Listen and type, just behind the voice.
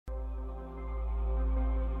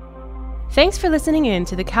Thanks for listening in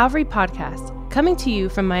to the Calvary Podcast, coming to you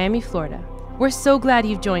from Miami, Florida. We're so glad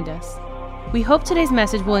you've joined us. We hope today's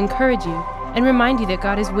message will encourage you and remind you that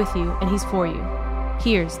God is with you and He's for you.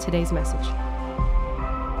 Here's today's message.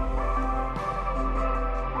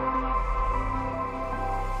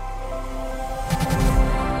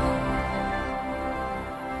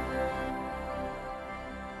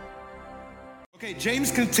 Okay, James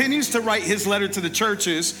continues to write his letter to the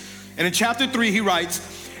churches, and in chapter 3 he writes,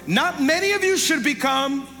 "Not many of you should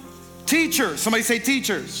become teachers." Somebody say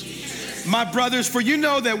teachers. "My brothers, for you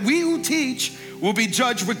know that we who teach will be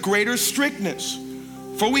judged with greater strictness.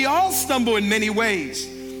 For we all stumble in many ways.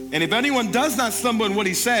 And if anyone does not stumble in what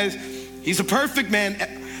he says, he's a perfect man,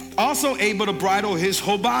 also able to bridle his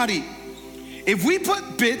whole body. If we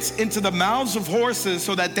put bits into the mouths of horses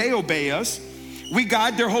so that they obey us, we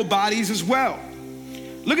guide their whole bodies as well.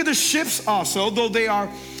 Look at the ships also, though they are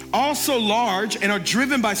also large and are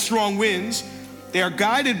driven by strong winds, they are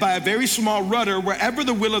guided by a very small rudder wherever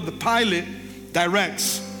the will of the pilot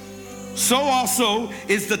directs. So also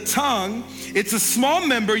is the tongue. It's a small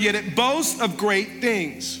member, yet it boasts of great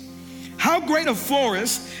things. How great a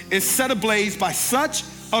forest is set ablaze by such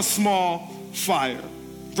a small fire."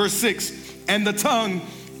 Verse 6, "And the tongue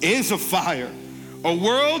is a fire, a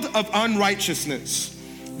world of unrighteousness.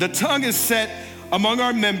 The tongue is set among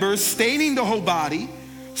our members, staining the whole body,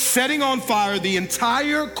 setting on fire the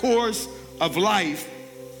entire course of life,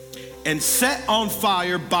 and set on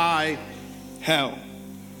fire by hell.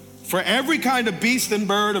 For every kind of beast and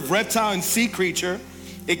bird, of reptile and sea creature,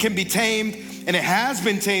 it can be tamed, and it has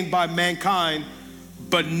been tamed by mankind,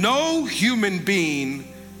 but no human being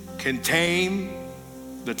can tame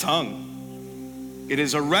the tongue. It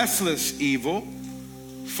is a restless evil,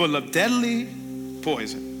 full of deadly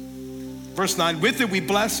poison." Verse 9, "With it we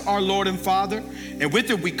bless our Lord and Father, and with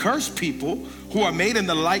it we curse people who are made in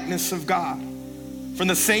the likeness of God. From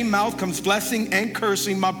the same mouth comes blessing and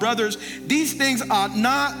cursing. My brothers, these things ought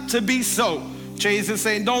not to be so." Jesus is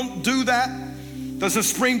saying, don't do that. "Does a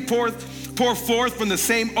spring pour forth from the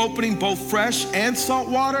same opening both fresh and salt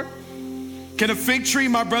water? Can a fig tree,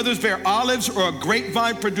 my brothers, bear olives, or a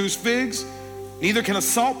grapevine produce figs? Neither can a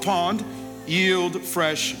salt pond yield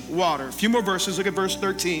fresh water." A few more verses, look at verse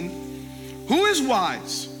 13. "Who is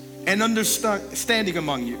wise and understanding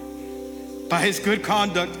among you? By his good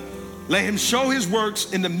conduct, let him show his works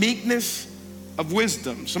in the meekness of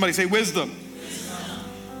wisdom." Somebody say wisdom.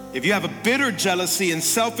 "If you have a bitter jealousy and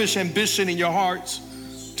selfish ambition in your hearts,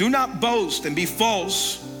 do not boast and be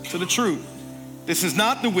false to the truth. This is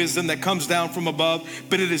not the wisdom that comes down from above,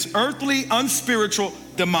 but it is earthly, unspiritual,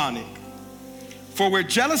 demonic. For where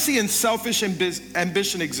jealousy and selfish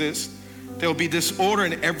ambition exist, there will be disorder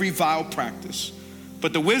in every vile practice.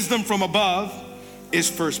 But the wisdom from above is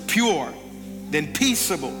first pure, then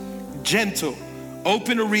peaceable, gentle,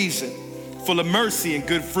 open to reason, full of mercy and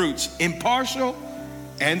good fruits, impartial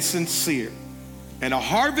and sincere. And a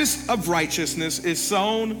harvest of righteousness is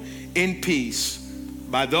sown in peace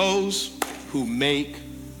by those who make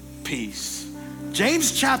peace."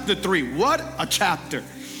 James chapter 3, what a chapter.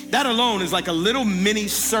 That alone is like a little mini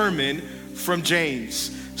sermon from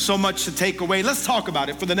James. So much to take away. Let's talk about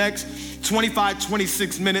it for the next 25,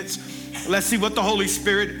 26 minutes. Let's see what the Holy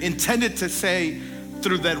Spirit intended to say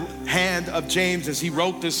through the hand of James as he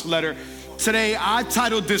wrote this letter. Today, I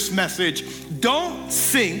titled this message, "Don't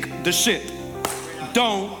Sink the Ship."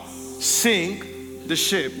 Don't sink the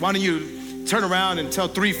ship. Why don't you turn around and tell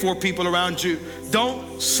 3-4 people around you,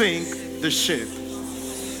 don't sink the ship.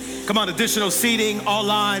 Come on, additional seating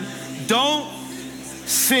online. Don't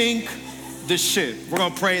sink the ship. We're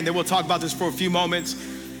gonna pray and then we'll talk about this for a few moments.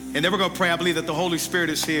 And then we're gonna pray. I believe that the Holy Spirit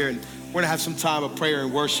is here and we're gonna have some time of prayer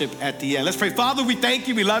and worship at the end. Let's pray. Father, we thank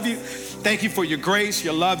you, we love you. Thank you for your grace,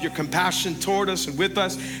 your love, your compassion toward us and with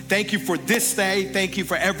us. Thank you for this day. Thank you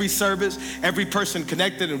for every service, every person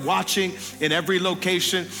connected and watching in every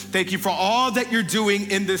location. Thank you for all that you're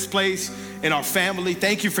doing in this place, in our family.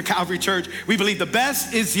 Thank you for Calvary Church. We believe the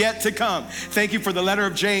best is yet to come. Thank you for the letter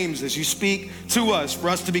of James as you speak to us, for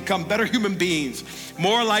us to become better human beings,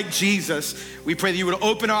 more like Jesus. We pray that you would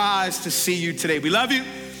open our eyes to see you today. We love you.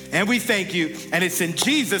 And we thank you, and it's in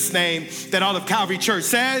Jesus' name that all of Calvary Church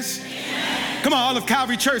says, amen. Come on, all of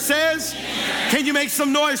Calvary Church says, amen. Can you make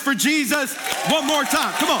some noise for Jesus one more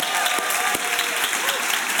time? Come on.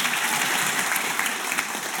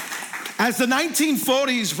 As the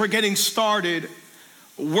 1940s were getting started,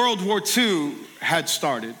 World War II had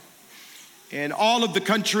started. And all of the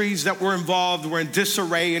countries that were involved were in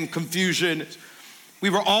disarray and confusion. We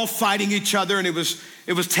were all fighting each other, and it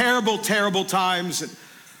was terrible, terrible times. And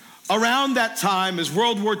around that time, as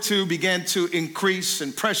World War II began to increase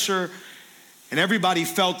and pressure and everybody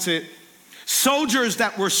felt it. Soldiers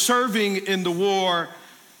that were serving in the war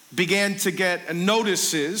began to get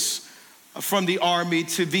notices from the army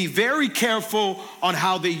to be very careful on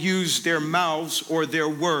how they used their mouths or their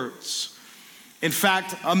words. In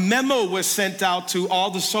fact, a memo was sent out to all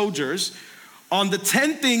the soldiers on the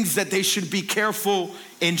 10 things that they should be careful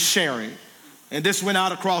in sharing. And this went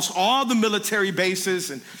out across all the military bases,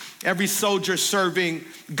 and every soldier serving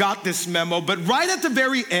got this memo. But right at the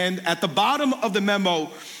very end, at the bottom of the memo,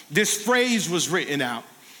 this phrase was written out.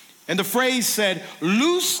 And the phrase said,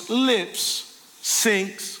 "Loose lips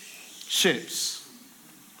sinks ships."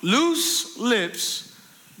 Loose lips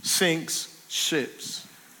sinks ships.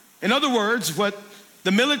 In other words, what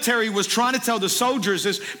the military was trying to tell the soldiers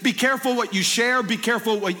is, be careful what you share, be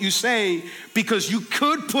careful what you say, because you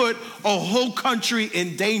could put a whole country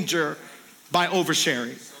in danger by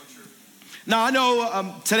oversharing. Now, I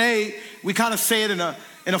know today we kind of say it in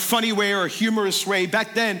a funny way or a humorous way.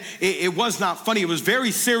 Back then, it was not funny. It was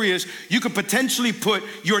very serious. You could potentially put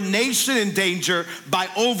your nation in danger by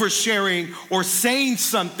oversharing or saying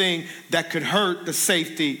something that could hurt the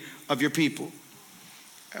safety of your people.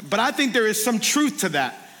 But I think there is some truth to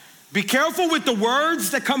that. Be careful with the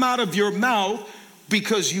words that come out of your mouth,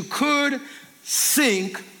 because you could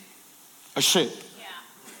sink a ship. Yeah.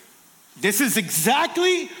 This is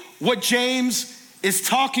exactly what James is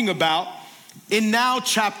talking about in now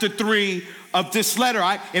chapter 3 of this letter.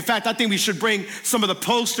 In fact, I think we should bring some of the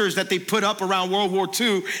posters that they put up around World War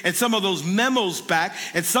II and some of those memos back.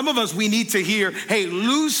 And some of us, we need to hear, hey,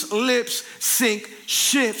 loose lips sink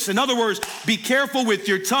ships. In other words, be careful with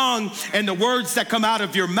your tongue and the words that come out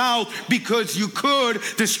of your mouth, because you could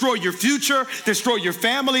destroy your future, destroy your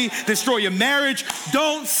family, destroy your marriage.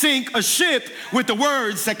 Don't sink a ship with the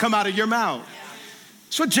words that come out of your mouth.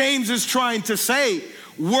 That's what James is trying to say.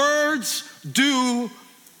 Words do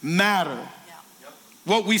matter.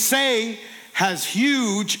 What we say has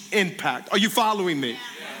huge impact. Are you following me?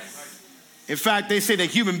 Yes. In fact, they say that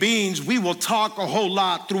human beings, we will talk a whole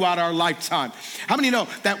lot throughout our lifetime. How many know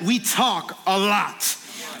that we talk a lot?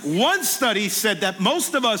 Yes. One study said that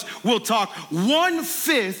most of us will talk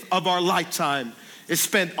 1/5 of our lifetime is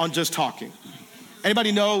spent on just talking.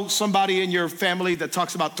 Anybody know somebody in your family that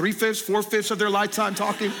talks about 3/5, 4/5 of their lifetime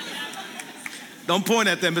talking? Don't point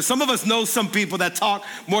at them, but some of us know some people that talk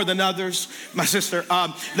more than others. My sister,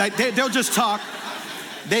 they'll just talk.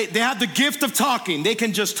 They have the gift of talking. They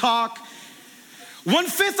can just talk.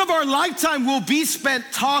 1/5 of our lifetime will be spent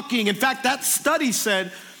talking. In fact, that study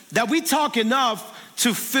said that we talk enough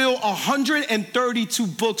to fill 132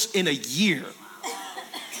 books in a year.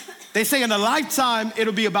 They say in a lifetime,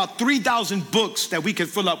 it'll be about 3,000 books that we can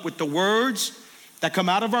fill up with the words that come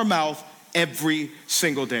out of our mouth every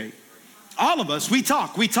single day. All of us, we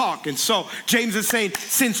talk. And so James is saying,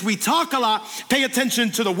 since we talk a lot, pay attention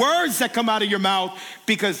to the words that come out of your mouth,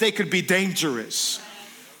 because they could be dangerous.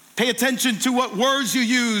 Pay attention to what words you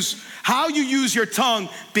use, how you use your tongue,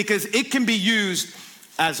 because it can be used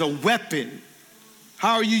as a weapon.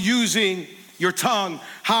 How are you using your tongue?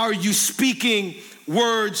 How are you speaking?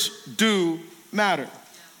 Words do matter.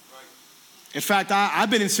 In fact, I've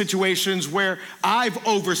been in situations where I've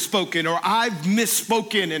overspoken or I've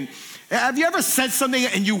misspoken. And have you ever said something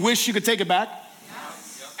and you wish you could take it back?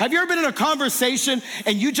 Yes. Have you ever been in a conversation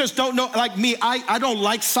and you just don't know? Like me, I don't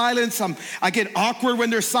like silence. I get awkward when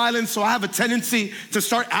there's silence, so I have a tendency to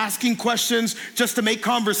start asking questions just to make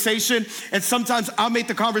conversation. And sometimes I'll make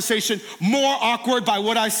the conversation more awkward by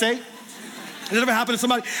what I say. Has it ever happened to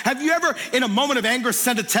somebody? Have you ever, in a moment of anger,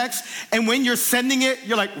 sent a text, and when you're sending it,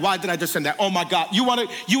 you're like, why did I just send that? Oh my God. You want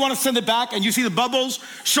to send it back, and you see the bubbles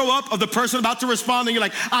show up of the person about to respond, and you're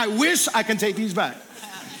like, I wish I can take these back.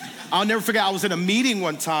 I'll never forget, I was in a meeting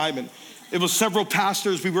one time, and it was several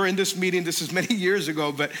pastors. We were in this meeting, this is many years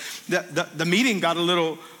ago, but the meeting got a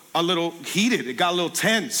little heated. It got a little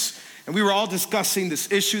tense, and we were all discussing this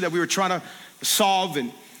issue that we were trying to solve,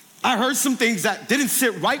 and I heard some things that didn't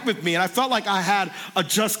sit right with me, and I felt like I had a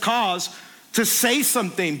just cause to say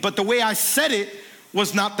something, but the way I said it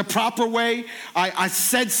was not the proper way. I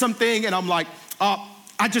said something, and I'm like,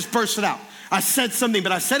 I just burst it out. I said something,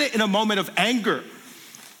 but I said it in a moment of anger,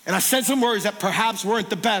 and I said some words that perhaps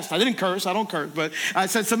weren't the best. I didn't curse, I don't curse, but I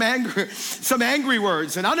said some angry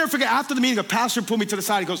words, and I'll never forget, after the meeting, a pastor pulled me to the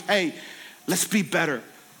side. He goes, hey, let's be better.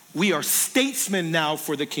 We are statesmen now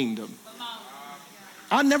for the kingdom.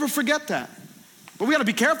 I'll never forget that. But we got to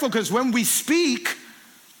be careful, because when we speak,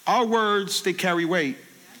 our words, they carry weight.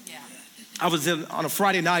 Yeah. I was on a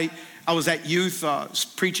Friday night, I was at youth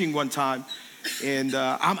preaching one time, and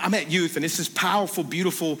I'm at youth, and it's this powerful,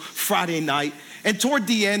 beautiful Friday night, And toward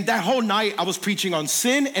the end, that whole night, I was preaching on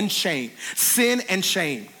sin and shame. Sin and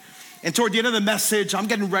shame. And toward the end of the message, I'm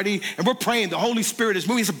getting ready, and we're praying. The Holy Spirit is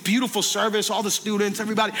moving. It's a beautiful service. All the students,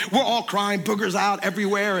 everybody, we're all crying, boogers out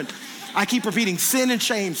everywhere. And I keep repeating, sin and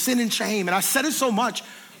shame, sin and shame. And I said it so much,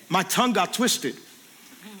 my tongue got twisted.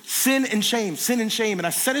 Sin and shame, sin and shame. And I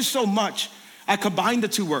said it so much, I combined the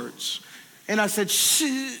two words. And I said,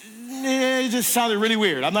 it just sounded really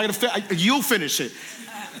weird. I'm not gonna, you'll finish it.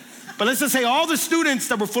 But let's just say all the students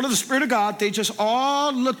that were full of the Spirit of God, they just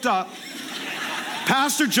all looked up.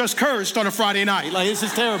 Pastor just cursed on a Friday night. Like, this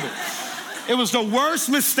is terrible. It was the worst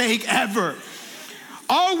mistake ever.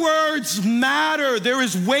 Our words matter. There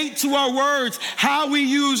is weight to our words, how we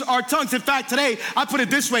use our tongues. In fact, today, I put it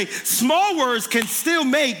this way, small words can still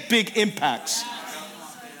make big impacts.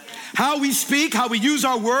 How we speak, how we use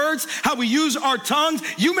our words, how we use our tongues.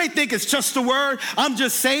 You may think it's just a word. I'm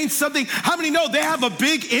just saying something. How many know they have a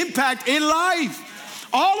big impact in life?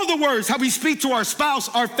 All of the words, how we speak to our spouse,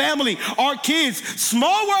 our family, our kids,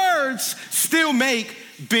 small words still make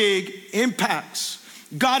big impacts.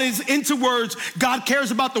 God is into words. God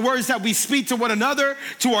cares about the words that we speak to one another,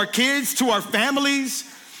 to our kids, to our families.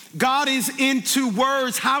 God is into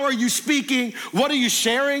words. How are you speaking? What are you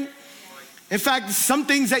sharing? In fact, some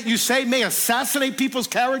things that you say may assassinate people's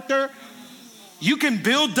character. You can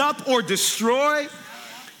build up or destroy.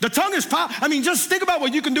 The tongue is powerful. I mean, just think about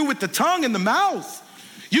what you can do with the tongue and the mouth.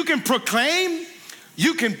 You can proclaim,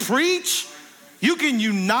 you can preach, you can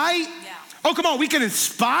unite. Oh, come on, we can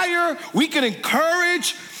inspire, we can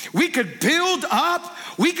encourage, we could build up,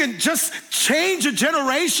 we can just change a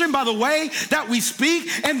generation by the way that we speak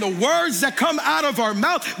and the words that come out of our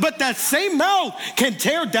mouth. But that same mouth can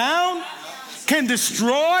tear down, can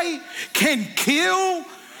destroy, can kill,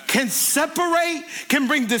 can separate, can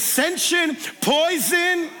bring dissension,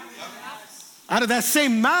 poison. Out of that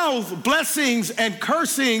same mouth, blessings and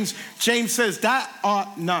cursings, James says that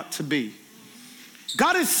ought not to be.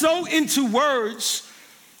 God is so into words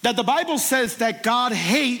that the Bible says that God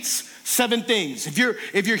hates 7 things. If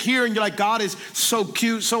you're here and you're like, God is so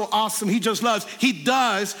cute, so awesome, he just loves, he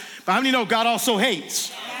does, but how many know God also hates?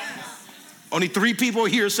 Yes. Only 3 people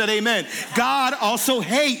here said amen. God also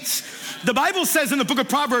hates. The Bible says in the book of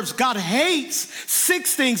Proverbs, God hates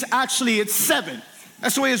 6 things, actually it's 7.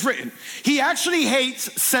 That's the way it's written. He actually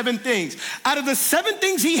hates 7 things. Out of the 7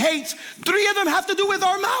 things he hates, 3 of them have to do with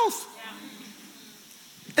our mouth.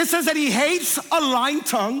 It says that he hates a lying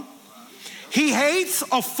tongue, he hates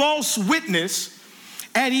a false witness,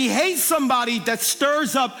 and he hates somebody that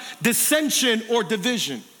stirs up dissension or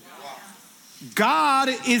division. God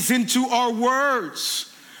is into our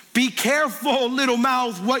words. Be careful, little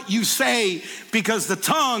mouth, what you say, because the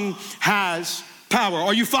tongue has power.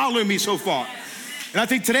 Are you following me so far? And I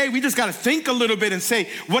think today we just got to think a little bit and say,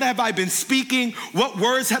 what have I been speaking? What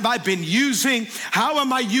words have I been using? How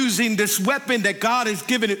am I using this weapon that God has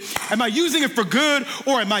given it? Am I using it for good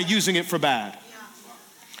or am I using it for bad?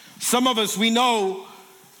 Some of us, we know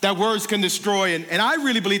that words can destroy. And I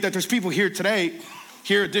really believe that there's people here today,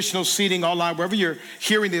 here, additional seating online, wherever you're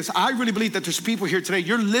hearing this. I really believe that there's people here today,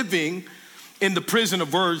 you're living in the prison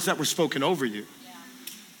of words that were spoken over you.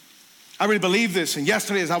 I really believe this. And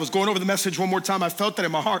yesterday, as I was going over the message one more time, I felt that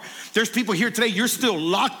in my heart. There's people here today, you're still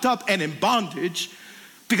locked up and in bondage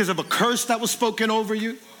because of a curse that was spoken over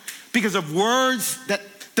you, because of words that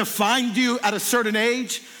defined you at a certain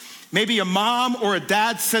age. Maybe a mom or a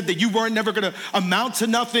dad said that you weren't never gonna amount to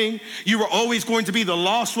nothing. You were always going to be the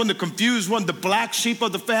lost one, the confused one, the black sheep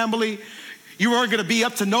of the family. You weren't gonna be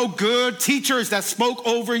up to no good. Teachers that spoke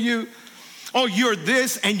over you. Oh, you're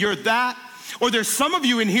this and you're that. Or there's some of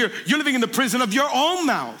you in here, you're living in the prison of your own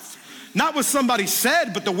mouth. Not what somebody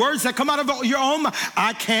said, but the words that come out of your own mouth.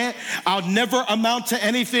 I can't, I'll never amount to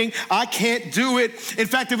anything. I can't do it. In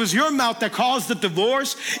fact, it was your mouth that caused the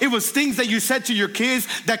divorce. It was things that you said to your kids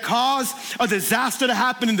that caused a disaster to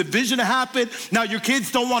happen and division to happen. Now your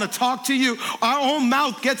kids don't want to talk to you. Our own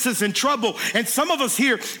mouth gets us in trouble. And some of us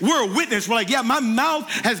here, we're a witness. We're like, yeah, my mouth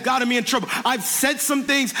has gotten me in trouble. I've said some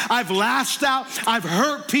things. I've lashed out. I've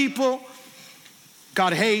hurt people.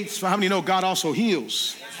 God hates, but how many know God also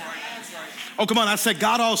heals? Oh, come on, I said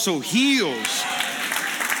God also heals.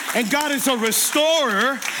 And God is a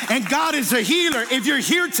restorer, and God is a healer. If you're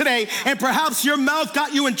here today, and perhaps your mouth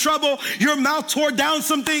got you in trouble, your mouth tore down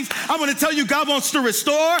some things, I'm gonna tell you, God wants to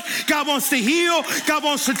restore, God wants to heal, God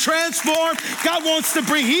wants to transform, God wants to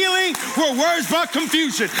bring healing where words brought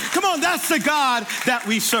confusion. Come on, that's the God that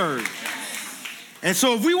we serve. And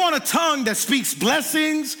so if we want a tongue that speaks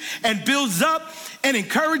blessings and builds up and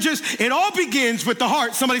encourages, it all begins with the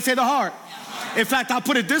heart. Somebody say the heart. In fact, I'll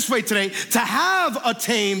put it this way today. To have a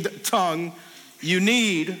tamed tongue You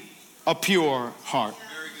need a pure heart.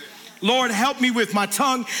 Lord, help me with my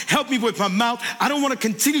tongue. Help me with my mouth. I don't want to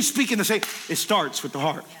continue speaking the same. It starts with the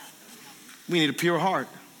heart. We need a pure heart.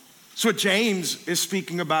 That's what James is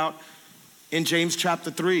speaking about in James chapter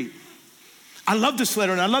 3. I love this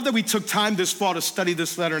letter, and I love that we took time this fall to study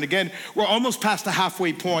this letter. And again, we're almost past the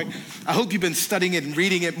halfway point. I hope you've been studying it and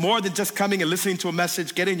reading it more than just coming and listening to a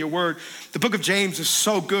message, getting your word. The book of James is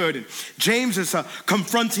so good. And James is a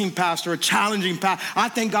confronting pastor, a challenging pastor. I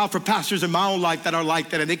thank God for pastors in my own life that are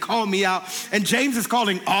like that, and they call me out. And James is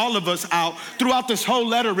calling all of us out throughout this whole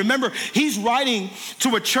letter. Remember, he's writing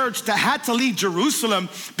to a church that had to leave Jerusalem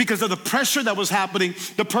because of the pressure that was happening,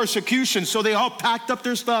 the persecution. So they all packed up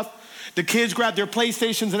their stuff. The kids grabbed their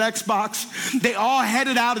PlayStations and Xbox. They all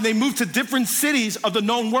headed out and they moved to different cities of the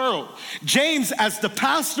known world. James, as the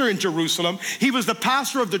pastor in Jerusalem, he was the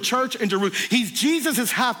pastor of the church in Jerusalem. He's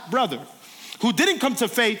Jesus' half brother who didn't come to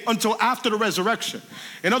faith until after the resurrection.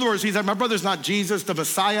 In other words, he's like, my brother's not Jesus, the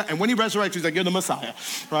Messiah. And when he resurrects, he's like, you're the Messiah,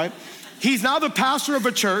 right? He's now the pastor of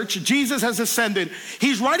a church. Jesus has ascended.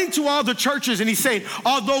 He's writing to all the churches and he's saying,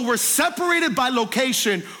 although we're separated by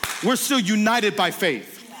location, we're still united by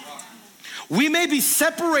faith. We may be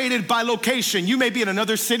separated by location. You may be in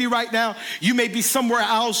another city right now. You may be somewhere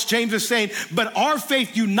else, James is saying, but our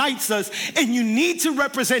faith unites us, and you need to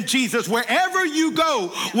represent Jesus wherever you go,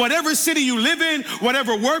 whatever city you live in,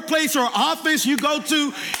 whatever workplace or office you go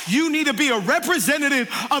to, you need to be a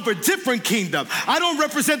representative of a different kingdom. I don't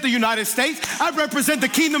represent the United States. I represent the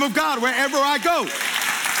kingdom of God wherever I go.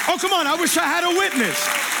 Oh, come on, I wish I had a witness.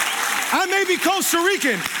 I may be Costa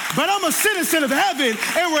Rican, but I'm a citizen of heaven,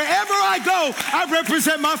 and wherever I go, I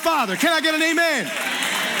represent my Father. Can I get an amen?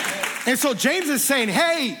 And so James is saying,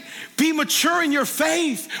 hey, be mature in your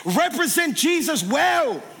faith. Represent Jesus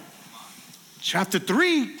well. Chapter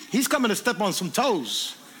 3, he's coming to step on some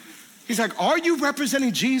toes. He's like, are you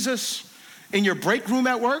representing Jesus in your break room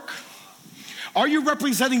at work? Are you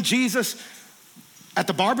representing Jesus at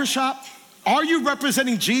the barbershop? Are you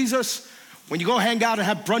representing Jesus when you go hang out and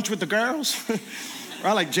have brunch with the girls?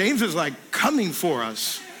 Right, like James is like coming for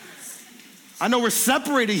us. I know we're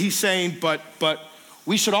separated, he's saying, but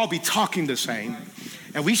we should all be talking the same.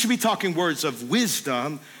 And we should be talking words of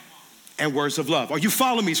wisdom and words of love. Are you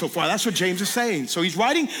following me so far? That's what James is saying. So he's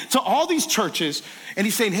writing to all these churches and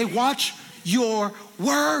he's saying, hey, watch your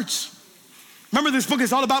words. Remember, this book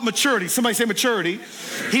is all about maturity. Somebody say maturity.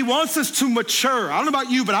 He wants us to mature. I don't know about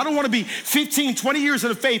you, but I don't want to be 15, 20 years in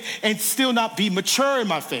the faith and still not be mature in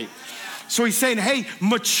my faith. So he's saying, hey,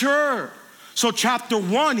 mature. So chapter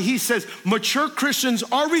 1, he says, mature Christians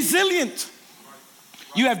are resilient.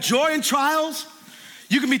 You have joy in trials.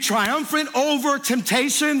 You can be triumphant over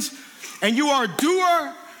temptations. And you are a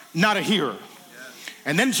doer, not a hearer.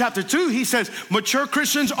 And then chapter 2, he says, mature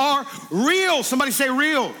Christians are real. Somebody say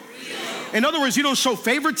real. In other words, you don't show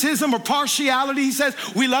favoritism or partiality. He says,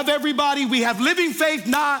 we love everybody. We have living faith,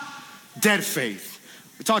 not dead faith.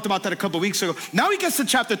 We talked about that a couple weeks ago. Now he gets to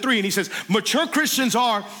chapter 3 and he says, mature Christians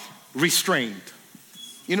are restrained.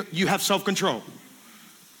 You know, you have self-control.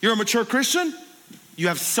 You're a mature Christian, you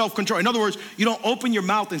have self-control. In other words, you don't open your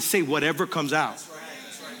mouth and say whatever comes out.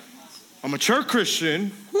 That's right. A mature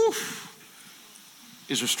Christian,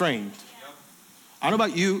 is restrained. I don't know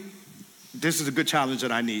about you, this is a good challenge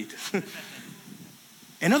that I need.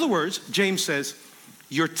 In other words, James says,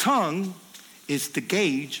 your tongue is the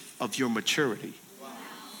gauge of your maturity.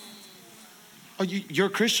 Are you're a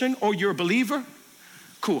Christian or you're a believer?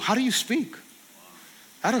 Cool, how do you speak?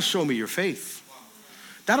 That'll show me your faith.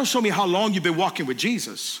 That'll show me how long you've been walking with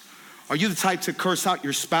Jesus. Are you the type to curse out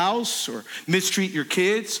your spouse or mistreat your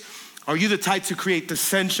kids? Are you the type to create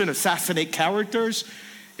dissension, assassinate characters?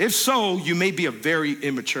 If so, you may be a very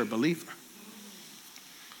immature believer.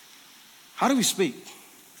 How do we speak?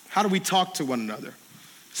 How do we talk to one another?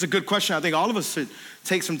 It's a good question. I think all of us should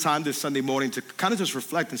take some time this Sunday morning to kind of just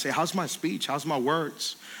reflect and say, how's my speech? How's my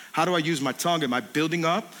words? How do I use my tongue? Am I building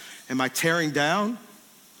up? Am I tearing down?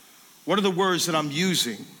 What are the words that I'm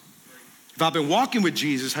using? If I've been walking with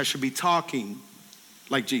Jesus, I should be talking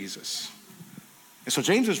like Jesus. And so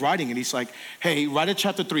James is writing and he's like, hey, right at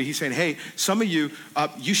chapter 3, he's saying, hey, some of you,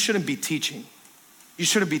 you shouldn't be teaching. You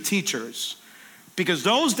shouldn't be teachers because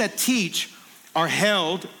those that teach are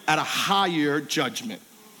held at a higher judgment.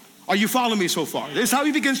 Are you following me so far? This is how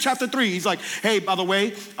he begins chapter 3. He's like, hey, by the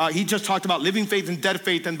way, he just talked about living faith and dead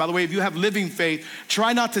faith. And by the way, if you have living faith,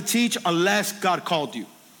 try not to teach unless God called you.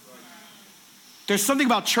 There's something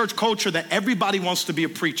about church culture that everybody wants to be a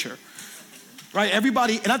preacher, right?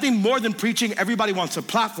 Everybody, and I think more than preaching, everybody wants a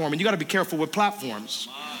platform, and you got to be careful with platforms.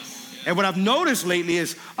 And what I've noticed lately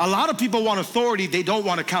is a lot of people want authority, they don't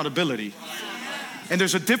want accountability. And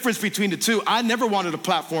there's a difference between the two. I never wanted a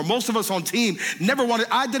platform. Most of us on team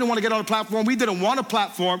I didn't want to get on a platform. We didn't want a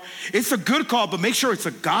platform. It's a good call, but make sure it's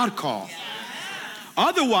a God call.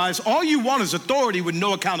 Otherwise, all you want is authority with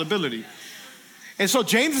no accountability. And so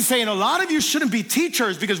James is saying a lot of you shouldn't be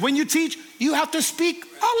teachers, because when you teach, you have to speak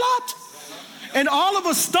a lot. And all of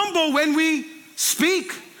us stumble when we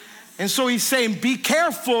speak. And so he's saying, be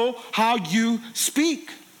careful how you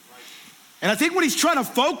speak. And I think what he's trying to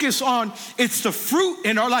focus on, it's the fruit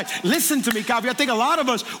in our life. Listen to me, Calvary. I think a lot of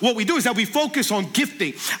us, what we do is that we focus on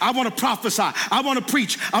gifting. I want to prophesy. I want to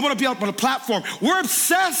preach. I want to be up on a platform. We're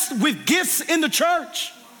obsessed with gifts in the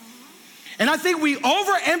church. And I think we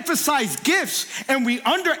overemphasize gifts and we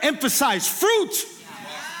underemphasize fruit.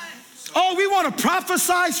 Oh, we want to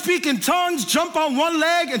prophesy, speak in tongues, jump on one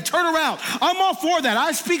leg and turn around. I'm all for that.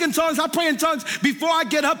 I speak in tongues, I pray in tongues before I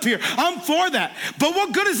get up here. I'm for that. But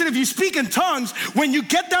what good is it if you speak in tongues, when you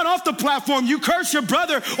get down off the platform, you curse your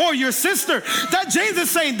brother or your sister? That James is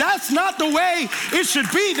saying that's not the way it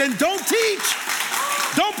should be. Then don't teach.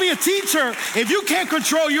 Don't be a teacher if you can't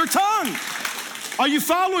control your tongue. Are you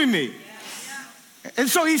following me? And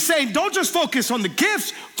so he's saying, don't just focus on the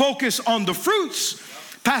gifts, focus on the fruits.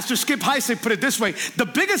 Pastor Skip Heitzig put it this way: the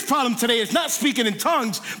biggest problem today is not speaking in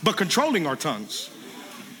tongues, but controlling our tongues.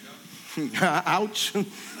 Ouch.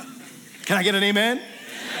 Can I get an amen? Amen?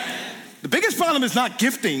 The biggest problem is not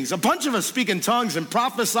giftings. A bunch of us speak in tongues and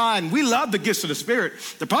prophesy, and we love the gifts of the Spirit.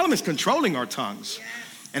 The problem is controlling our tongues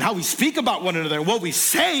and how we speak about one another and what we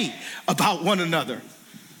say about one another.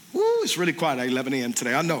 Woo, it's really quiet at 11 a.m.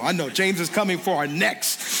 today. I know. James is coming for our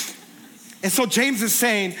necks. And so James is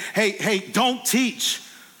saying, hey, don't teach.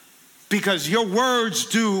 Because your words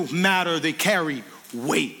do matter, they carry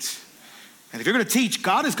weight. And if you're gonna teach,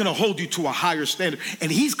 God is gonna hold you to a higher standard,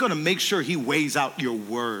 and he's gonna make sure he weighs out your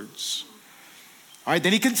words. All right,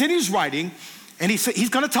 then he continues writing, and he's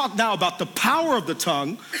gonna talk now about the power of the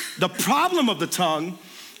tongue, the problem of the tongue,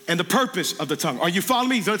 and the purpose of the tongue. Are you following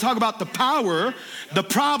me? He's gonna talk about the power, the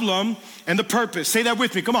problem, and the purpose. Say that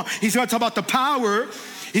with me, come on. He's gonna talk about the power,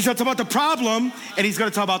 he's gonna talk about the problem, and he's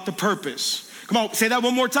gonna talk about the purpose. Come on, say that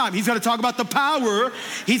one more time. He's gonna talk about the power,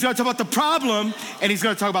 he's gonna talk about the problem, and he's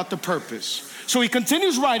gonna talk about the purpose. So he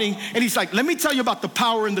continues writing, and he's like, let me tell you about the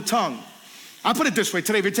power in the tongue. I'll put it this way.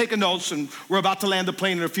 Today, if you're taking notes, and we're about to land the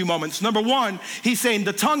plane in a few moments. Number one, he's saying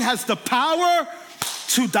the tongue has the power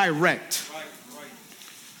to direct.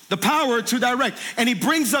 The power to direct. And he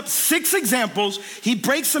brings up 6 examples. He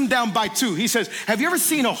breaks them down by 2. He says, have you ever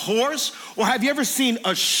seen a horse, or have you ever seen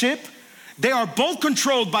a ship? They are both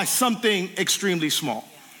controlled by something extremely small.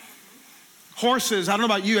 Horses, I don't know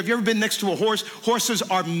about you, have you ever been next to a horse? Horses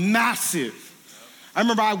are massive. I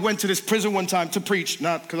remember I went to this prison one time to preach,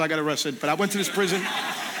 not because I got arrested, but I went to this prison.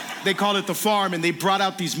 They called it the farm, and they brought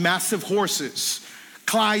out these massive horses.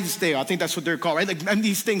 Clydesdale, I think that's what they're called, right? And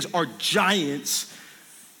these things are giants.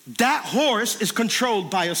 That horse is controlled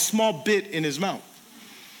by a small bit in his mouth.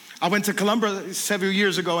 I went to Colombia several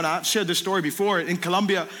years ago, and I've shared this story before. In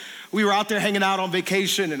Colombia, we were out there hanging out on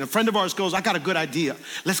vacation, and a friend of ours goes, I got a good idea.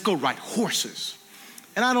 Let's go ride horses.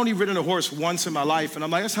 And I'd only ridden a horse once in my life, and I'm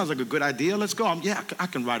like, that sounds like a good idea. Let's go. I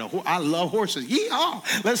can ride a horse. I love horses.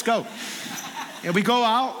 Yeehaw, let's go. And we go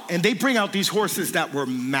out, and they bring out these horses that were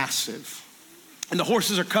massive. And the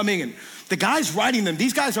horses are coming, and the guys riding them,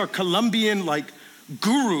 these guys are Colombian,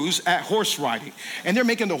 gurus at horse riding. And they're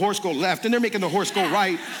making the horse go left, and they're making the horse go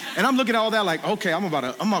right. And I'm looking at all that like, okay, I'm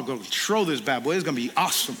about to go control this bad boy. It's gonna be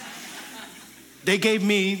awesome. They gave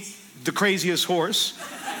me the craziest horse.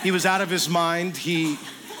 He was out of his mind.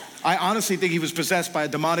 I honestly think he was possessed by a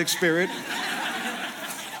demonic spirit.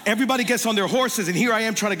 Everybody gets on their horses, and here I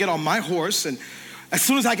am trying to get on my horse. And as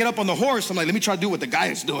soon as I get up on the horse, I'm like, let me try to do what the guy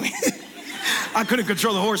is doing. I couldn't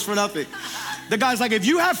control the horse for nothing. The guy's like, if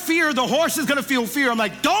you have fear, the horse is gonna feel fear. I'm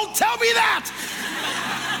like, don't tell me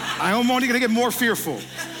that. I'm only gonna get more fearful.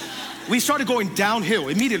 We started going downhill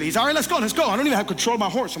immediately. He's all right, let's go. I don't even have control of my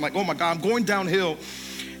horse. I'm like, oh my God, I'm going downhill.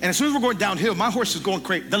 And as soon as we're going downhill, my horse is going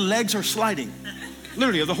crazy. The legs are sliding.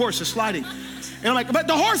 Literally, the horse is sliding. And I'm like, but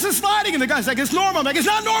the horse is sliding. And the guy's like, it's normal. I'm like, it's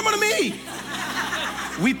not normal to me.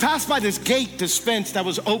 We passed by this gate, this fence that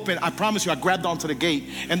was open. I promise you, I grabbed onto the gate,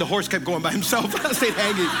 and the horse kept going by himself. I stayed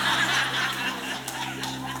hanging.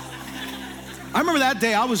 I remember that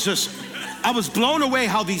day, I was blown away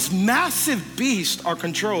how these massive beasts are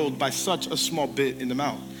controlled by such a small bit in the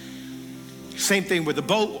mouth. Same thing with the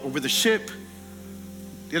boat or with the ship.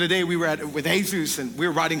 The other day we were with Jesus, and we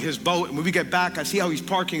were riding his boat, and when we get back, I see how he's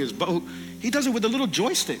parking his boat. He does it with a little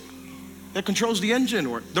joystick that controls the engine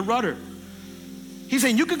or the rudder. He's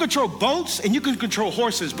saying you can control boats and you can control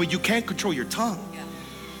horses, but you can't control your tongue.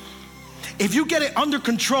 if you get it under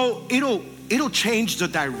control, it'll change the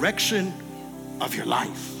direction of your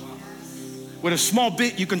life. With a small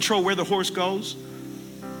bit, you control where the horse goes.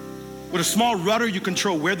 With a small rudder, you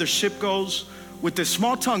control where the ship goes. With this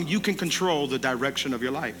small tongue, you can control the direction of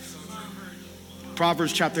your life.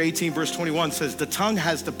 Proverbs chapter 18, verse 21 says, the tongue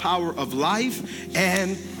has the power of life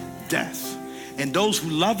and death, and those who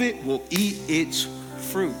love it will eat its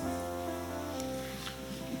fruit.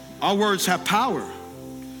 Our words have power.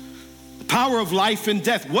 The power of life and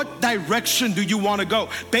death. What direction do you want to go?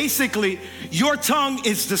 Basically, your tongue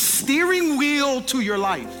is the steering wheel to your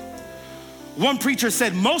life. One preacher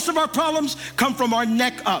said, most of our problems come from our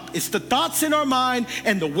neck up. It's the thoughts in our mind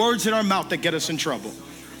and the words in our mouth that get us in trouble.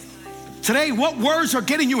 Today, what words are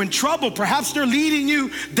getting you in trouble? Perhaps they're leading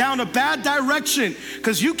you down a bad direction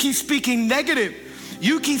because you keep speaking negative.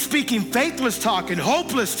 You keep speaking faithless talk and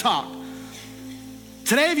hopeless talk.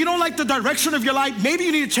 Today, if you don't like the direction of your life, maybe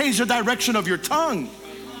you need to change the direction of your tongue.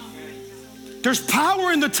 There's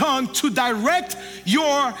power in the tongue to direct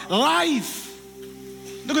your life.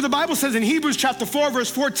 Look what the Bible says in Hebrews chapter 4,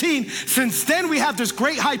 verse 14. Since then we have this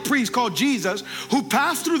great high priest called Jesus who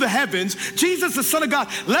passed through the heavens. Jesus, the Son of God.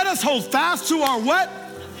 Let us hold fast to our what?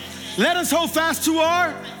 Let us hold fast to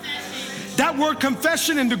our? That word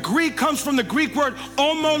confession in the Greek comes from the Greek word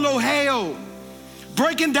homologeo.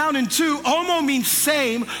 Breaking down in two, homo means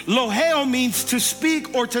same, logeo means to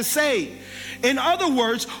speak or to say. In other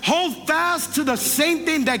words, hold fast to the same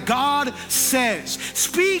thing that God says.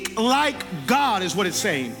 Speak like God is what it's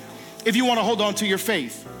saying, if you want to hold on to your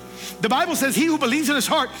faith. The Bible says he who believes in his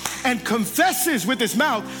heart and confesses with his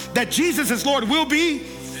mouth that Jesus is Lord will be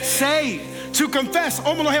saved. To confess,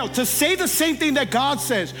 homologeo, to say the same thing that God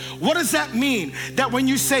says. What does that mean? That when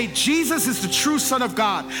you say Jesus is the true Son of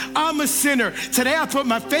God, I'm a sinner, today I put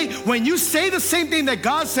my faith. When you say the same thing that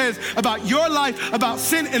God says about your life, about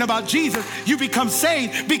sin, and about Jesus, you become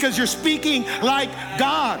saved because you're speaking like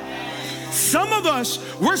God. Some of us,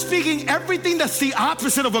 we're speaking everything that's the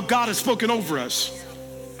opposite of what God has spoken over us.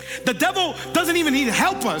 The devil doesn't even need to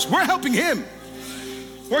help us. We're helping him.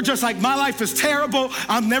 We're just like, my life is terrible.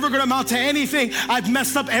 I'm never gonna amount to anything. I've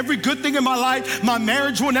messed up every good thing in my life. My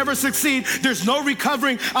marriage will never succeed. There's no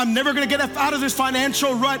recovering. I'm never gonna get out of this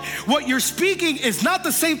financial rut. What you're speaking is not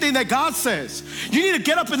the same thing that God says. You need to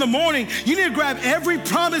get up in the morning. You need to grab every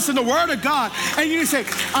promise in the Word of God. And you need to say,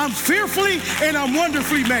 I'm fearfully and I'm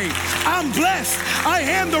wonderfully made. I'm blessed. I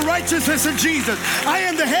am the righteousness of Jesus. I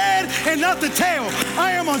am the head and not the tail.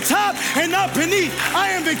 I am on top and not beneath.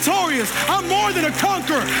 I am victorious. I'm more than a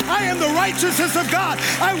conqueror. I am the righteousness of God.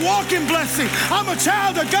 I walk in blessing. I'm a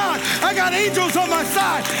child of God. I got angels on my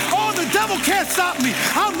side. Oh, the devil can't stop me.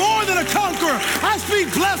 I'm more than a conqueror. I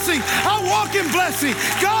speak blessing. I walk in blessing.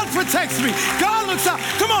 God protects me. God looks out.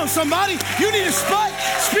 Come on, somebody. You need to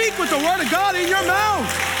speak with the word of God in your mouth.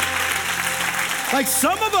 Like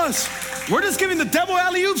some of us, we're just giving the devil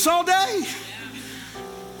alley-oops all day.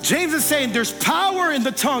 James is saying there's power in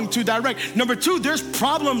the tongue to direct. Number two, there's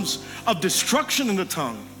problems of destruction in the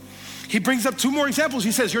tongue. He brings up two more examples.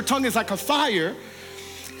 He says your tongue is like a fire,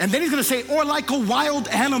 and then he's gonna say, or like a wild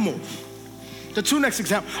animal. The two next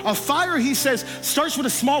examples. A fire, he says, starts with a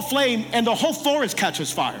small flame and the whole forest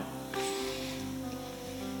catches fire.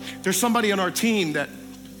 There's somebody on our team that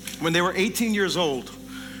when they were 18 years old,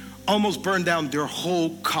 almost burned down their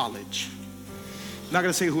whole college. Not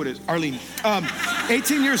gonna say who it is, Arlene.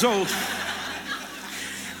 18 years old.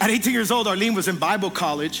 At 18 years old, Arlene was in Bible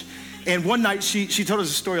college, and one night, she told us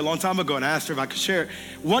a story a long time ago, and I asked her if I could share it.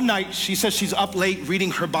 One night, she says she's up late reading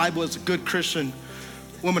her Bible as a good Christian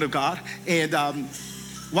woman of God, and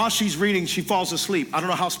while she's reading, she falls asleep. I don't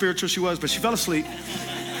know how spiritual she was, but she fell asleep.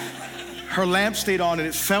 Her lamp stayed on, and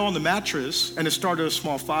it fell on the mattress, and it started a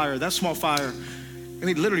small fire. That small fire, I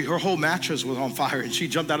mean, literally, her whole mattress was on fire, and she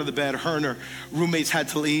jumped out of the bed. Her and her roommates had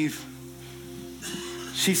to leave.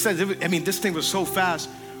 She said, this thing was so fast,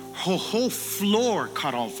 her whole floor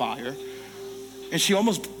caught on fire, and she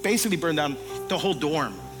almost basically burned down the whole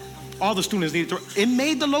dorm. All the students needed to. It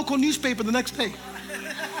made the local newspaper the next day.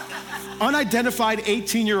 Unidentified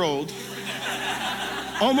 18-year-old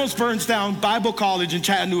almost burns down Bible college in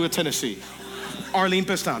Chattanooga, Tennessee. Arlene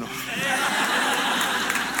Pestano.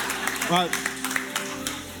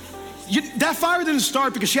 That fire didn't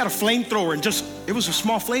start because she had a flamethrower and it was a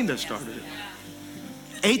small flame that started it.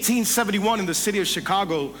 1871 in the city of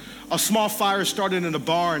Chicago, a small fire started in a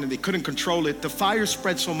barn and they couldn't control it. The fire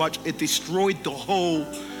spread so much, it destroyed the whole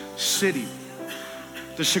city.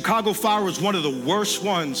 The Chicago fire was one of the worst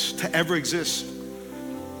ones to ever exist.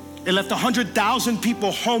 It left 100,000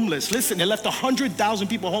 people homeless. Listen, it left 100,000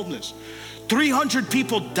 people homeless. 300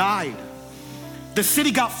 people died. The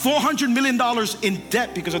city got $400 million in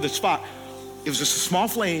debt because of this fire. It was just a small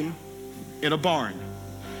flame in a barn.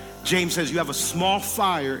 James says, you have a small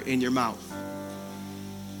fire in your mouth.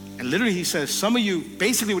 And literally he says, some of you,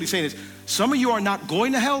 basically what he's saying is, some of you are not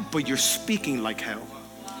going to hell, but you're speaking like hell.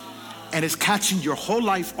 And it's catching your whole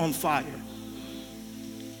life on fire.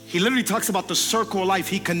 He literally talks about the circle of life.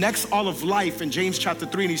 He connects all of life in James chapter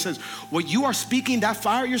 3, and he says, what you are speaking, that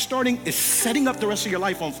fire you're starting, is setting up the rest of your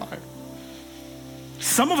life on fire.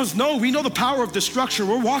 Some of us know, we know the power of destruction.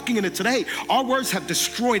 We're walking in it today. Our words have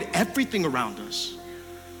destroyed everything around us.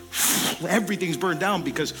 Everything's burned down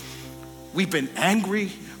because we've been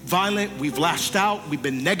angry, violent, we've lashed out, we've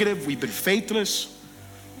been negative, we've been faithless.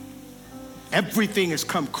 Everything has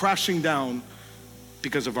come crashing down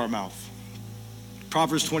because of our mouth.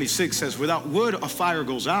 Proverbs 26 says, without wood, a fire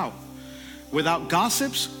goes out. Without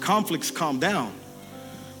gossips, conflicts calm down.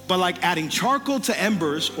 But like adding charcoal to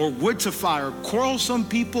embers or wood to fire, quarrelsome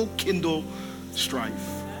people kindle strife.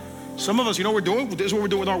 Some of us, you know what we're doing? This is what we're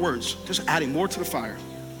doing with our words. Just adding more to the fire.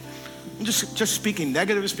 Just speaking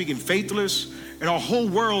negative, speaking faithless, and our whole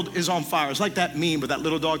world is on fire. It's like that meme with that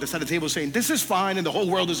little dog that's at the table saying, this is fine, and the whole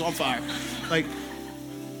world is on fire. Like,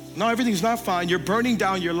 no, everything's not fine. You're burning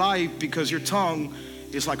down your life because your tongue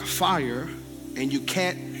is like a fire, and you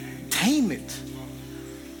can't tame it.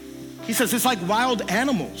 He says it's like wild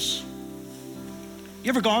animals. You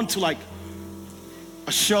ever gone to like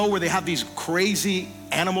a show where they have these crazy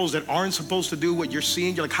animals that aren't supposed to do what you're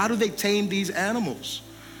seeing? You're like, how do they tame these animals?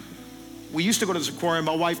 We used to go to this aquarium.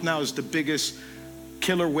 My wife now is the biggest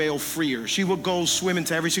killer whale freer. She would go swim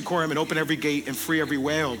into every aquarium and open every gate and free every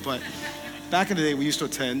whale. But back in the day, we used to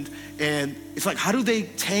attend, and it's like, how do they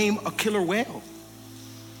tame a killer whale?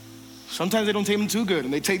 Sometimes they don't tame them too good,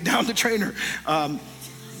 and they take down the trainer.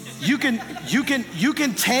 You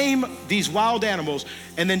can tame these wild animals,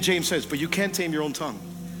 and then James says, but you can't tame your own tongue.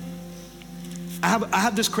 I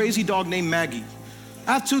have this crazy dog named Maggie.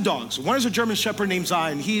 I have two dogs. One is a German Shepherd named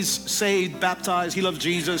Zion. He's saved, baptized, he loves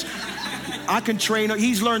Jesus. I can train her.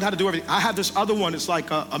 He's learned how to do everything. I have this other one. It's like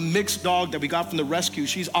a mixed dog that we got from the rescue.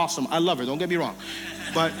 She's awesome. I love her, don't get me wrong.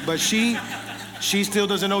 But she still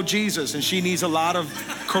doesn't know Jesus, and she needs a lot of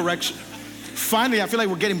correction. Finally, I feel like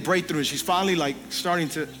we're getting breakthrough, and she's finally like starting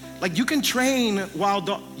to, like, you can train wild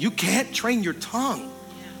dog. You can't train your tongue.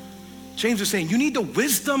 James is saying you need the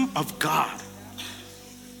wisdom of God.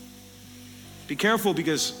 Be careful,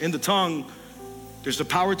 because in the tongue, there's the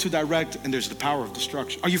power to direct and there's the power of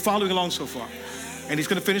destruction. Are you following along so far? And he's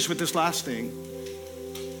gonna finish with this last thing.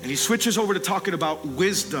 And he switches over to talking about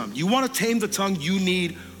wisdom. You wanna tame the tongue, you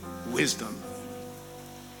need wisdom.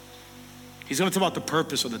 He's gonna talk about the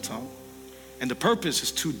purpose of the tongue. And the purpose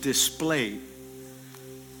is to display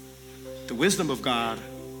the wisdom of God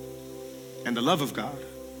and the love of God.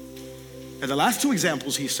 And the last two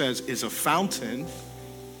examples he says is a fountain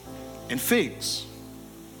and figs.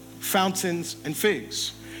 Fountains and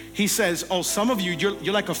figs. He says, oh, some of you,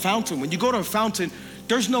 you're like a fountain. When you go to a fountain,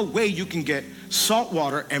 there's no way you can get salt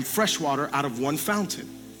water and fresh water out of one fountain.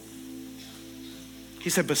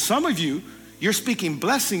 He said, but some of you, you're speaking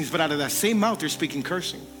blessings, but out of that same mouth, you're speaking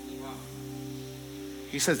cursing.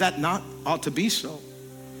 He says that not ought to be so.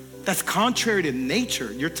 That's contrary to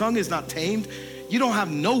nature. Your tongue is not tamed. You don't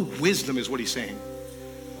have no wisdom, is what he's saying.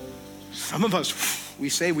 Some of us, we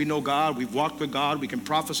say we know God, we've walked with God, we can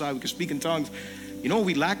prophesy, we can speak in tongues. You know what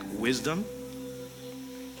we lack? Wisdom.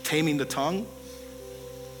 Taming the tongue.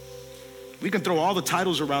 We can throw all the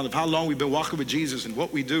titles around of how long we've been walking with Jesus and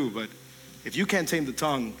what we do, but if you can't tame the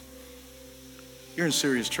tongue, you're in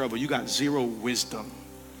serious trouble. You got zero wisdom.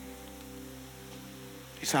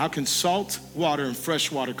 He said, how can salt water and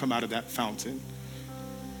fresh water come out of that fountain?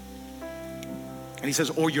 And he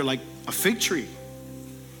says, or you're like a fig tree.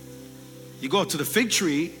 You go up to the fig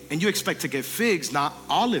tree and you expect to get figs, not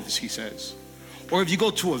olives, he says. Or if you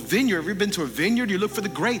go to a vineyard, have you been to a vineyard? You look for the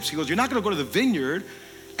grapes. He goes, you're not gonna go to the vineyard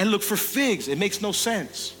and look for figs. It makes no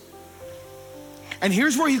sense. And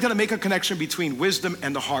here's where he's gonna make a connection between wisdom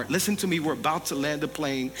and the heart. Listen to me, we're about to land the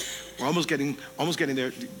plane. We're almost getting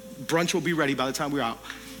there. Brunch will be ready by the time we're out.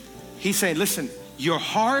 He's saying, listen, your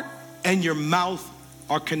heart and your mouth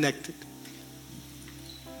are connected.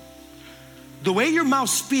 The way your mouth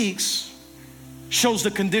speaks shows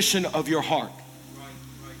the condition of your heart.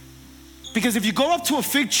 Because if you go up to a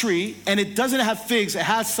fig tree and it doesn't have figs, it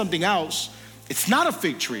has something else, it's not a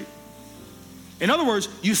fig tree. In other words,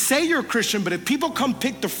 you say you're a Christian, but if people come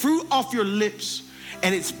pick the fruit off your lips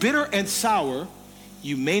and it's bitter and sour,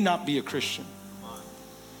 you may not be a Christian.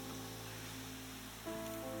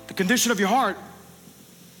 The condition of your heart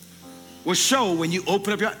will show when you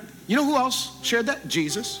open up your, you know who else shared that?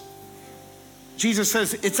 Jesus. Jesus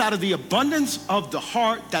says it's out of the abundance of the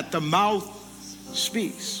heart that the mouth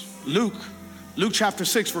speaks. Luke chapter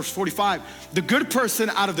 6, verse 45. The good person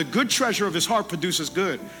out of the good treasure of his heart produces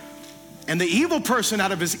good. And the evil person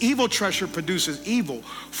out of his evil treasure produces evil.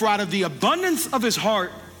 For out of the abundance of his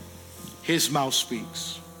heart, his mouth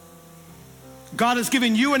speaks. God has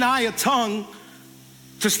given you and I a tongue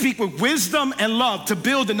to speak with wisdom and love, to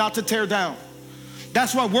build and not to tear down.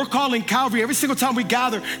 That's why we're calling Calvary every single time we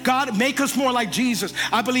gather, God, make us more like Jesus.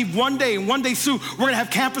 I believe one day soon, we're gonna have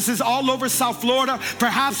campuses all over South Florida,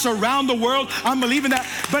 perhaps around the world. I'm believing that.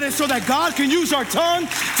 But it's so that God can use our tongue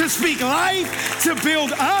to speak life, to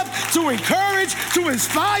build up, to encourage, to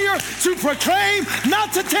inspire, to proclaim,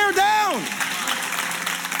 not to tear down.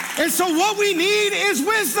 And so what we need is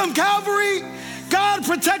wisdom, Calvary. God,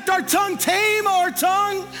 protect our tongue, tame our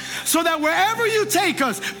tongue, so that wherever you take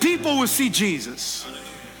us, people will see Jesus.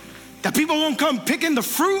 That people won't come picking the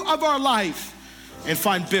fruit of our life and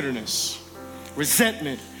find bitterness,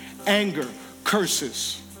 resentment, anger,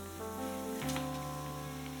 curses.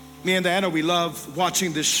 Me and Diana, we love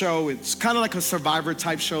watching this show. It's kind of like a Survivor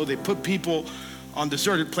type show. They put people on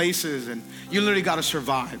deserted places and you literally got to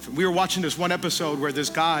survive. We were watching this one episode where this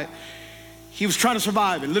guy, he was trying to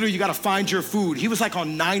survive and literally you got to find your food. He was like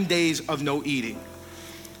on 9 days of no eating.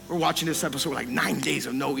 We're watching this episode, we're like 9 days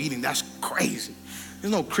of no eating. That's crazy.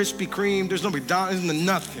 There's no Krispy Kreme, there's no McDonald's, there's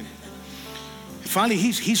nothing. And finally,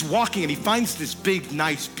 he's walking and he finds this big,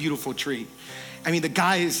 nice, beautiful tree. I mean, the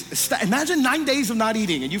guy is, imagine 9 days of not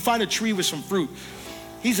eating and you find a tree with some fruit.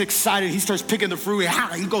 He's excited, he starts picking the fruit,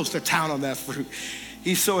 he goes to town on that fruit.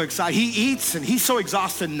 He's so excited. He eats and he's so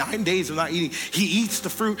exhausted, 9 days of not eating. He eats the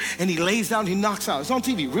fruit and he lays down, he knocks out. It's on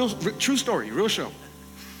TV, real true story, real show.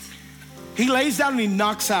 He lays down and he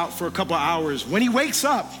knocks out for a couple of hours. When he wakes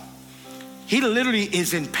up, he literally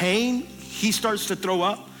is in pain. He starts to throw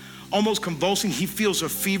up, almost convulsing. He feels a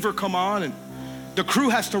fever come on and the crew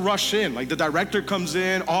has to rush in. Like the director comes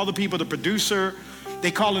in, all the people, the producer,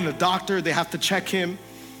 they call in a doctor, they have to check him.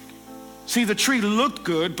 See, the tree looked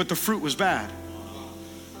good, but the fruit was bad.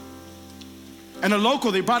 And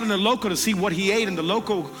they brought in a local to see what he ate, and the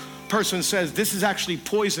local person says, this is actually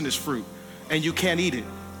poisonous fruit, and you can't eat it.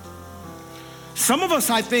 Some of us,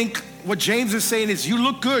 I think, what James is saying is, you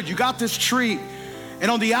look good, you got this tree, and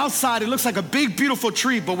on the outside, it looks like a big, beautiful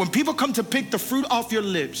tree, but when people come to pick the fruit off your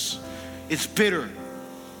lips, it's bitter,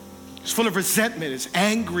 it's full of resentment, it's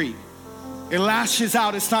angry, it lashes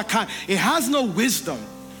out, it's not kind, it has no wisdom.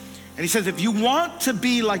 And he says, if you want to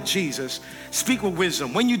be like Jesus, speak with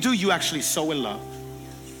wisdom. When you do, you actually sow in love.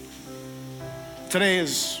 Today,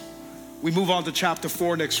 as we move on to chapter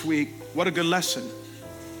 4 next week, what a good lesson.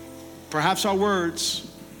 Perhaps our words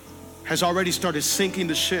has already started sinking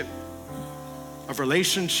the ship of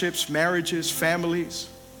relationships, marriages, families.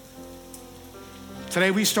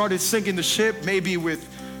 Today, we started sinking the ship maybe with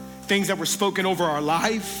things that were spoken over our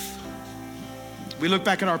life. We look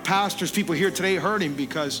back at our past, there's people here today hurting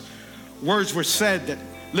because words were said that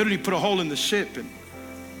literally put a hole in the ship. And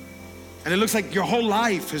it looks like your whole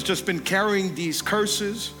life has just been carrying these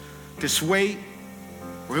curses, this weight,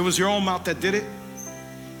 or it was your own mouth that did it.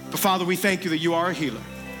 But Father, we thank you that you are a healer.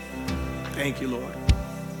 Thank you, Lord.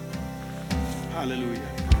 Hallelujah.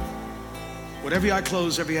 With every eye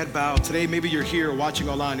closed, every head bowed, today maybe you're here watching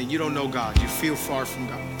online and you don't know God. You feel far from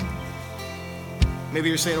God. Maybe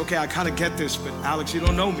you're saying, okay, I kind of get this, but Alex, you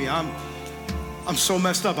don't know me. I'm so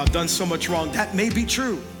messed up. I've done so much wrong. That may be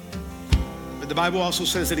true. But the Bible also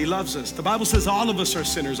says that he loves us. The Bible says all of us are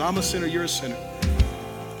sinners. I'm a sinner, you're a sinner.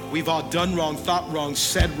 We've all done wrong, thought wrong,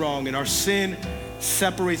 said wrong, and our sin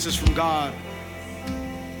separates us from God.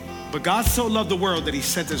 But God so loved the world that he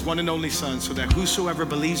sent his one and only Son so that whosoever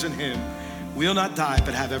believes in him will not die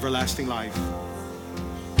but have everlasting life.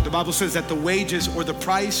 The Bible says that the wages or the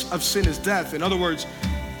price of sin is death. In other words,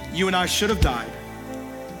 you and I should have died.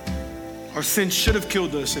 Our sin should have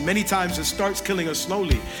killed us, and many times it starts killing us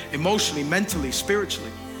slowly, emotionally, mentally,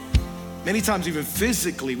 spiritually. Many times even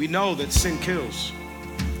physically, we know that sin kills.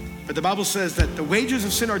 But the Bible says that the wages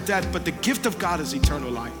of sin are death, but the gift of God is eternal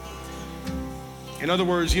life. In other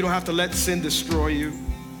words, you don't have to let sin destroy you.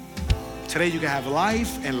 Today you can have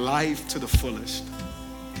life and life to the fullest.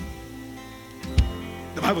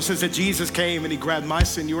 The Bible says that Jesus came and he grabbed my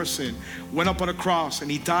sin, your sin, went up on a cross and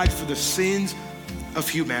he died for the sins of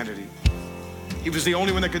humanity. He was the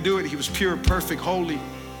only one that could do it. He was pure, perfect, holy.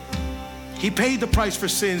 He paid the price for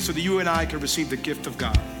sin so that you and I could receive the gift of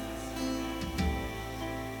God.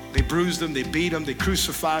 They bruised him, they beat him, they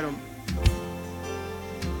crucified him.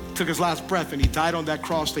 Took his last breath and he died on that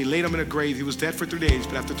cross. They laid him in a grave. He was dead for 3 days,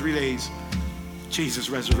 but after 3 days, Jesus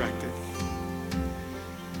resurrected.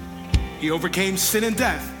 He overcame sin and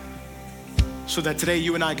death so that today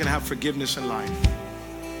you and I can have forgiveness in life.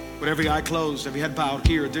 With every eye closed, every head bowed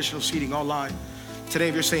here, additional seating online. Today,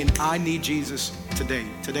 if you're saying, I need Jesus today,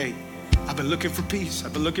 I've been looking for peace.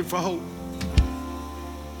 I've been looking for hope.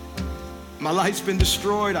 My life's been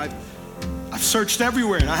destroyed. I've searched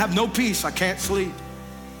everywhere and I have no peace. I can't sleep.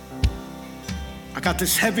 I got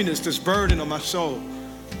this heaviness, this burden on my soul.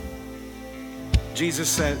 Jesus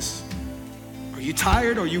says, are you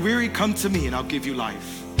tired? Are you weary? Come to me and I'll give you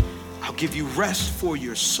life. I'll give you rest for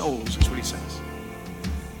your souls, is what he says.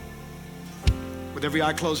 With every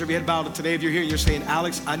eye closed, every head bowed, and today if you're here, you're saying,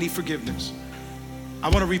 Alex, I need forgiveness. I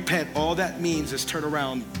want to repent. All that means is turn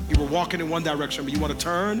around. You were walking in one direction, but you want to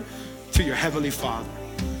turn to your Heavenly Father.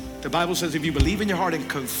 The Bible says if you believe in your heart and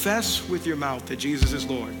confess with your mouth that Jesus is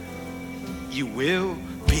Lord, you will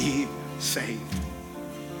be saved.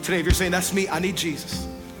 Today, if you're saying, that's me, I need Jesus.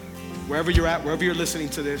 Wherever you're at, wherever you're listening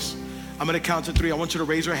to this, I'm gonna count to 3. I want you to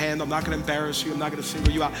raise your hand. I'm not gonna embarrass you. I'm not gonna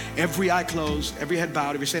single you out. Every eye closed, every head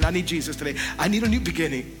bowed. If you're saying, I need Jesus today, I need a new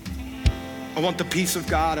beginning. I want the peace of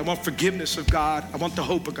God. I want forgiveness of God. I want the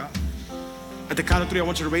hope of God. At the count of 3, I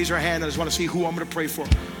want you to raise your hand. I just want to see who I'm gonna pray for.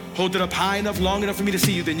 Hold it up high enough, long enough for me to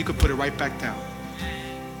see you, then you can put it right back down.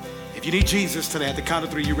 If you need Jesus today, at the count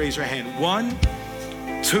of 3, you raise your hand. 1,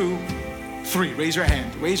 2, 3. Raise your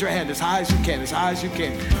hand. Raise your hand as high as you can, as high as you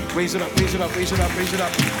can. Raise it up, raise it up, raise it up, raise it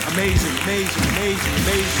up. Amazing, amazing, amazing,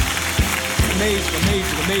 amazing. Amazing,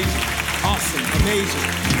 amazing, amazing. Awesome, amazing,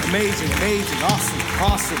 amazing, amazing, awesome,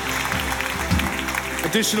 awesome.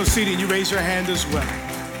 Additional seating, you raise your hand as well.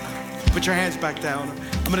 Put your hands back down.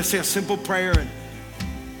 I'm gonna say a simple prayer and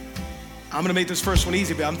I'm gonna make this first one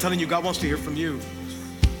easy, but I'm telling you, God wants to hear from you.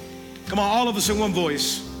 Come on, all of us in one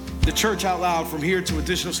voice. The church out loud from here to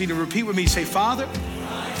additional seating. Repeat with me, say, Father,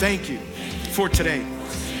 thank you for today.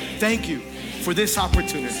 Thank you for this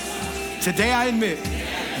opportunity. Today I admit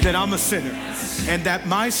that I'm a sinner and that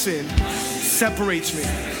my sin separates me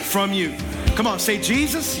from you. Come on, say,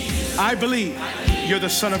 Jesus, I believe you're the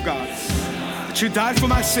Son of God, that you died for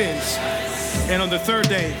my sins, and on the third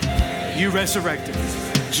day, you resurrected.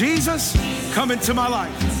 Jesus, come into my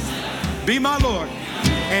life. Be my Lord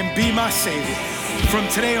and be my Savior. From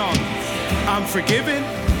today on, I'm forgiven,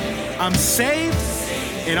 I'm saved,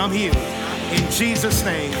 and I'm healed. In Jesus'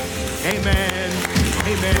 name, amen,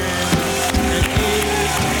 amen, and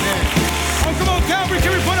amen. Oh, come on, Calvary,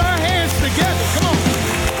 can we put our hands together? Come on.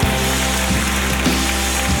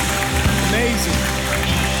 Amazing.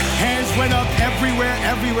 Hands went up everywhere,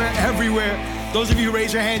 everywhere, everywhere. Those of you who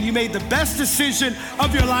raised your hand, you made the best decision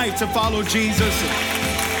of your life to follow Jesus.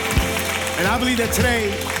 And I believe that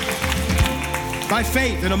today, by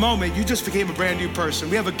faith, in a moment, you just became a brand new person.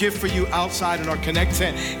 We have a gift for you outside in our Connect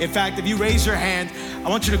tent. In fact, if you raise your hand, I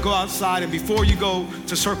want you to go outside, and before you go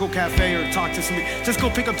to Circle Cafe or talk to somebody, just go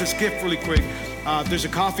pick up this gift really quick. There's a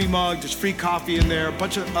coffee mug, there's free coffee in there, a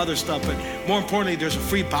bunch of other stuff, but more importantly, there's a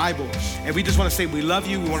free Bible. And we just want to say we love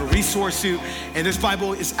you, we want to resource you. And this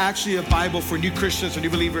Bible is actually a Bible for new Christians or new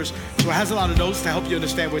believers. So it has a lot of notes to help you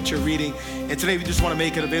understand what you're reading. And today we just want to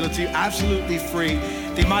make it available to you, absolutely free.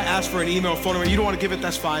 They might ask for an email, phone number. You don't want to give it,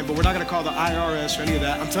 that's fine, but we're not going to call the IRS or any of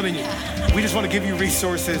that. I'm telling you, we just want to give you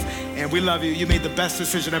resources, and we love you. You made the best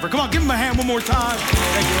decision ever. Come on, give them a hand one more time.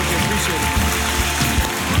 Thank you, okay, appreciate it.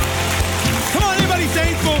 Come on, anybody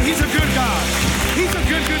thankful? He's a good God. He's a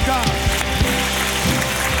good, good God.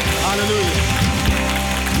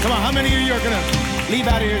 Hallelujah. Come on, how many of you are going to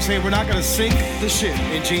leave out of here and say, we're not going to sink the ship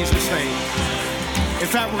in Jesus' name? In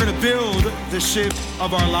fact, we're going to build the ship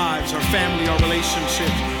of our lives, our family, our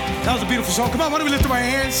relationships. That was a beautiful song. Come on, why don't we lift up our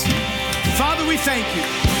hands? Father, we thank you.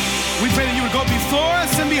 We pray that you would go before us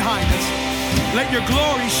and behind us. Let your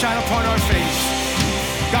glory shine upon our face.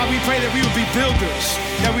 God, we pray that we would be builders,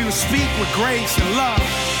 that we would speak with grace and love,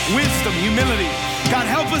 wisdom, humility. God,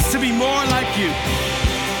 help us to be more like you.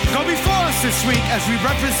 Go before us this week as we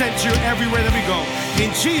represent you everywhere that we go. In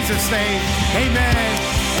Jesus' name, amen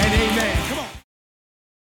and amen. Come on.